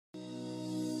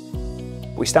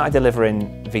We started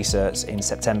delivering VCerts in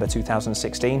September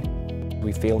 2016.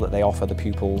 We feel that they offer the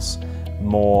pupils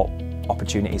more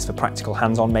opportunities for practical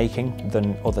hands-on making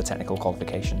than other technical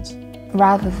qualifications.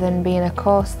 Rather than being a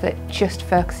course that just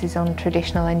focuses on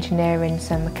traditional engineering,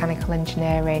 so mechanical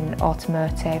engineering,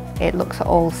 automotive, it looks at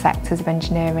all sectors of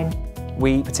engineering.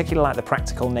 We particularly like the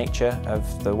practical nature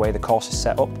of the way the course is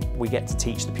set up. We get to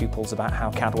teach the pupils about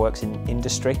how CAD works in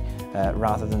industry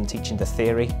rather than teaching the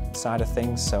theory side of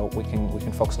things, so we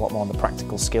can focus a lot more on the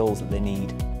practical skills that they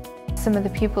need. Some of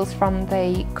the pupils from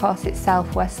the course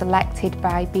itself were selected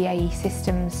by BAE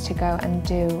Systems to go and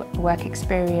do work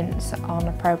experience on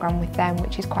a programme with them,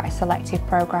 which is quite a selective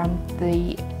programme.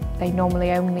 They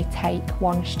normally only take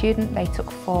one student. They took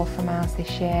 4 from ours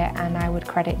this year, and I would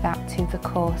credit that to the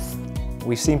course.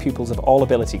 We've seen pupils of all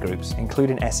ability groups,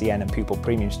 including SEN and pupil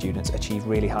premium students, achieve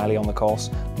really highly on the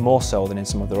course, more so than in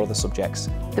some of their other subjects.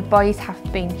 The boys have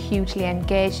been hugely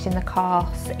engaged in the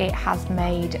course. It has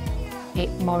made it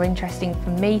more interesting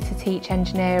for me to teach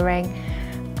engineering,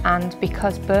 and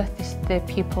because both the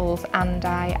pupils and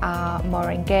I are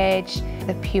more engaged,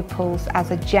 the pupils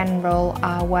as a general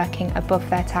are working above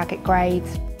their target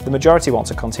grades. The majority want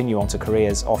to continue on to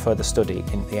careers or further study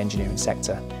in the engineering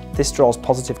sector. This draws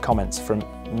positive comments from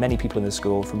many people in the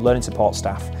school, from learning support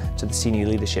staff to the senior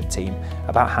leadership team,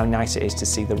 about how nice it is to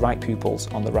see the right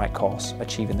pupils on the right course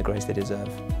achieving the grades they deserve.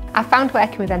 I found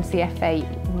working with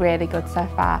NCFA really good so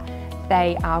far.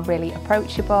 They are really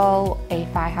approachable.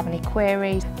 If I have any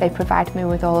queries, they provide me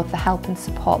with all of the help and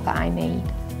support that I need.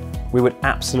 We would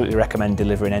absolutely recommend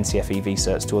delivering NCFE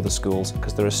VCerts to other schools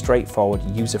because they're a straightforward,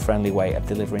 user-friendly way of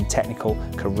delivering technical,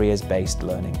 careers-based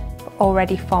learning.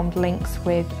 Already formed links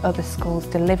with other schools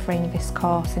delivering this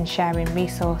course and sharing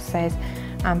resources,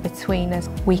 and between us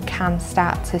we can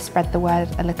start to spread the word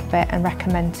a little bit and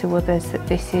recommend to others that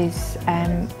this is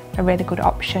a really good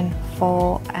option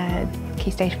for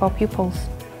Key Stage 4 pupils.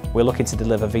 We're looking to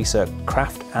deliver VCert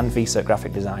Craft and VCert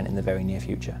Graphic Design in the very near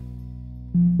future.